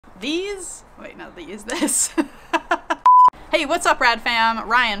These, wait, not these, this. Hey, what's up, Rad fam?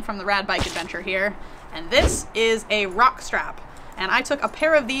 Ryan from the Rad Bike Adventure here, and this is a ROK strap. And I took a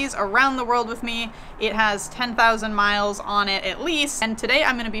pair of these around the world with me. It has 10,000 miles on it at least. And today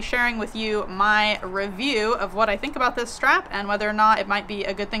I'm going to be sharing with you my review of what I think about this strap and whether or not it might be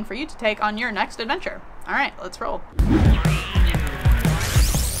a good thing for you to take on your next adventure. All right, let's roll.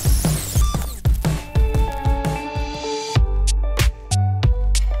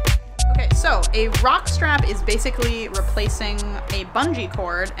 So a ROK strap is basically replacing a bungee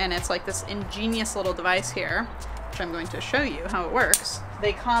cord, and it's like this ingenious little device here, which I'm going to show you how it works.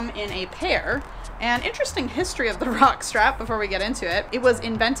 They come in a pair, and interesting history of the ROK strap before we get into it. It was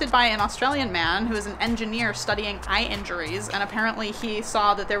invented by an Australian man who was an engineer studying eye injuries, and apparently he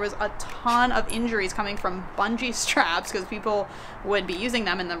saw that there was a ton of injuries coming from bungee straps because people would be using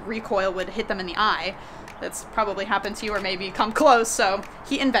them and the recoil would hit them in the eye. That's probably happened to you or maybe come close, so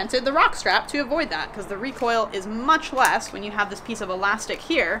he invented the ROK strap to avoid that because the recoil is much less when you have this piece of elastic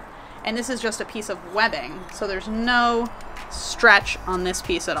here, and this is just a piece of webbing, so there's no stretch on this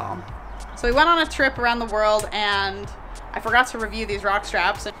piece at all. So we went on a trip around the world and I forgot to review these ROK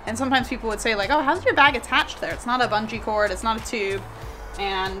straps, and sometimes people would say like, oh, how's your bag attached there? It's not a bungee cord, it's not a tube.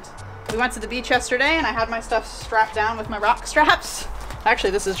 And we went to the beach yesterday and I had my stuff strapped down with my ROK straps. Actually,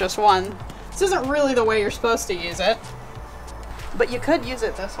 this is just one. This isn't really the way you're supposed to use it, but you could use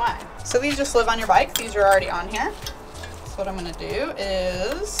it this way. So these just live on your bike. These are already on here. So what I'm gonna do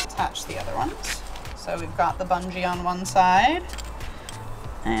is attach the other ones. So we've got the bungee on one side,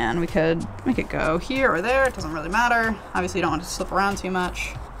 and we could make it go here or there. It doesn't really matter. Obviously you don't want it to slip around too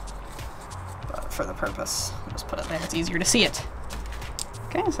much, but for the purpose, we'll just put it there. It's easier to see it.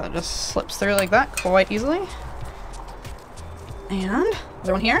 Okay, so it just slips through like that quite easily. And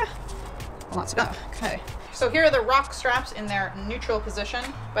other one here. Let's go. Okay, so here are the ROK straps in their neutral position.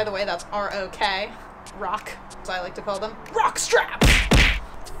 By the way, that's R-O-K, ROK, as I like to call them. ROK straps!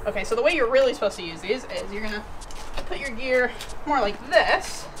 Okay, so the way you're really supposed to use these is you're gonna put your gear more like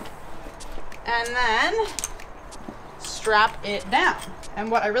this, and then strap it down.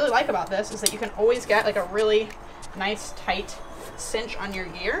 And what I really like about this is that you can always get like a really nice tight cinch on your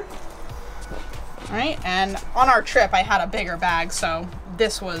gear. All right, and on our trip I had a bigger bag, so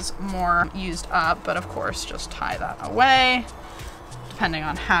this was more used up, but of course just tie that away depending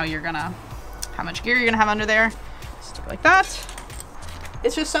on how much gear you're gonna have under there. Stick it like that.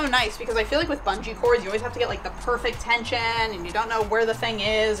 It's just so nice because I feel like with bungee cords you always have to get like the perfect tension and you don't know where the thing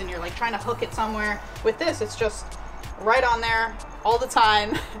is and you're like trying to hook it somewhere. With this, it's just right on there all the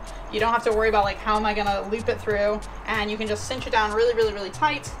time. You don't have to worry about like how am I gonna loop it through, and you can just cinch it down really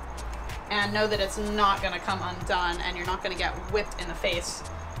tight and know that it's not gonna come undone and you're not gonna get whipped in the face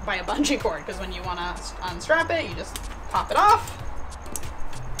by a bungee cord, because when you wanna unstrap it, you just pop it off.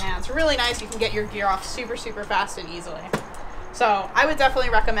 And it's really nice. You can get your gear off super fast and easily. So I would definitely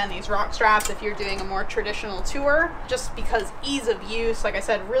recommend these ROK straps if you're doing a more traditional tour, just because ease of use, like I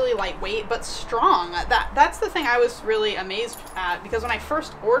said, really lightweight, but strong. That's the thing I was really amazed at, because when I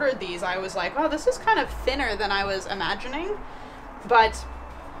first ordered these, I was like, oh, this is kind of thinner than I was imagining, but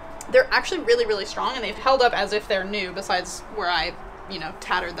they're actually really strong, and they've held up as if they're new, besides where I, you know,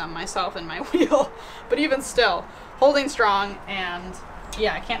 tattered them myself in my wheel. But even still, holding strong, and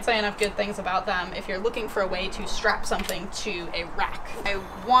yeah, I can't say enough good things about them if you're looking for a way to strap something to a rack.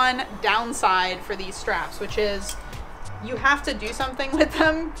 One downside for these straps, which is you have to do something with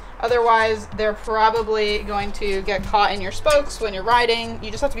them, otherwise they're probably going to get caught in your spokes when you're riding. You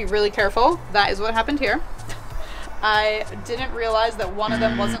just have to be really careful. That is what happened here. I didn't realize that one of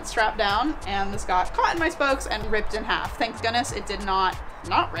them wasn't strapped down, and this got caught in my spokes and ripped in half. Thank goodness it did not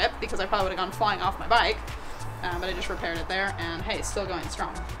rip, because I probably would have gone flying off my bike, but I just repaired it there, and hey, still going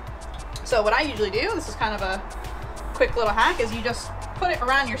strong. So what I usually do, this is kind of a quick little hack, is you just put it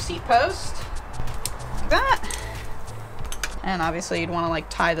around your seat post, like that. And obviously you'd want to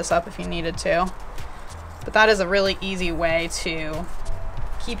like tie this up if you needed to, but that is a really easy way to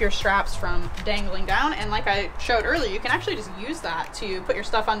keep your straps from dangling down. And like I showed earlier, you can actually just use that to put your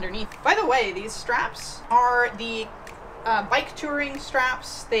stuff underneath. By the way, these straps are the bike touring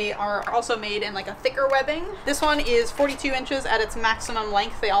straps. They are also made in like a thicker webbing. This one is 42 inches at its maximum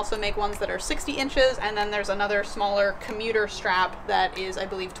length. They also make ones that are 60 inches, and then there's another smaller commuter strap that is, I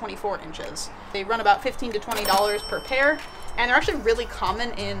believe, 24 inches. They run about $15 to $20 per pair, and they're actually really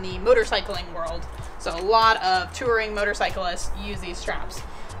common in the motorcycling world. So a lot of touring motorcyclists use these straps.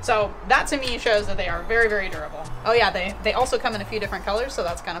 So that to me shows that they are very durable. Oh yeah, they also come in a few different colors, so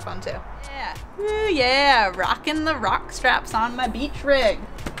that's kind of fun too. Yeah, ooh yeah, rocking the ROK straps on my beach rig.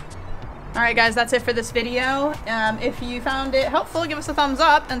 Alright guys, that's it for this video. If you found it helpful, give us a thumbs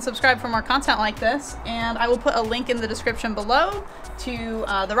up and subscribe for more content like this. And I will put a link in the description below to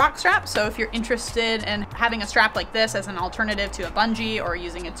the ROK strap. So if you're interested in having a strap like this as an alternative to a bungee or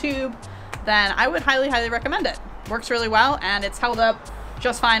using a tube, then I would highly, highly recommend it. Works really well and it's held up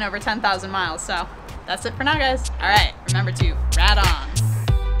just fine over 10,000 miles. So that's it for now, guys. Alright, remember to rad on.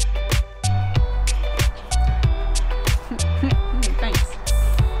 Thanks.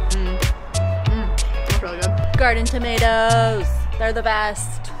 That's really good. Garden tomatoes. They're the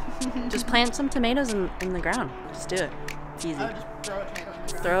best. Just plant some tomatoes in the ground. Just do it. It's easy.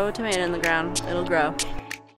 Just throw a tomato in the ground. Throw a tomato in the ground. It'll grow.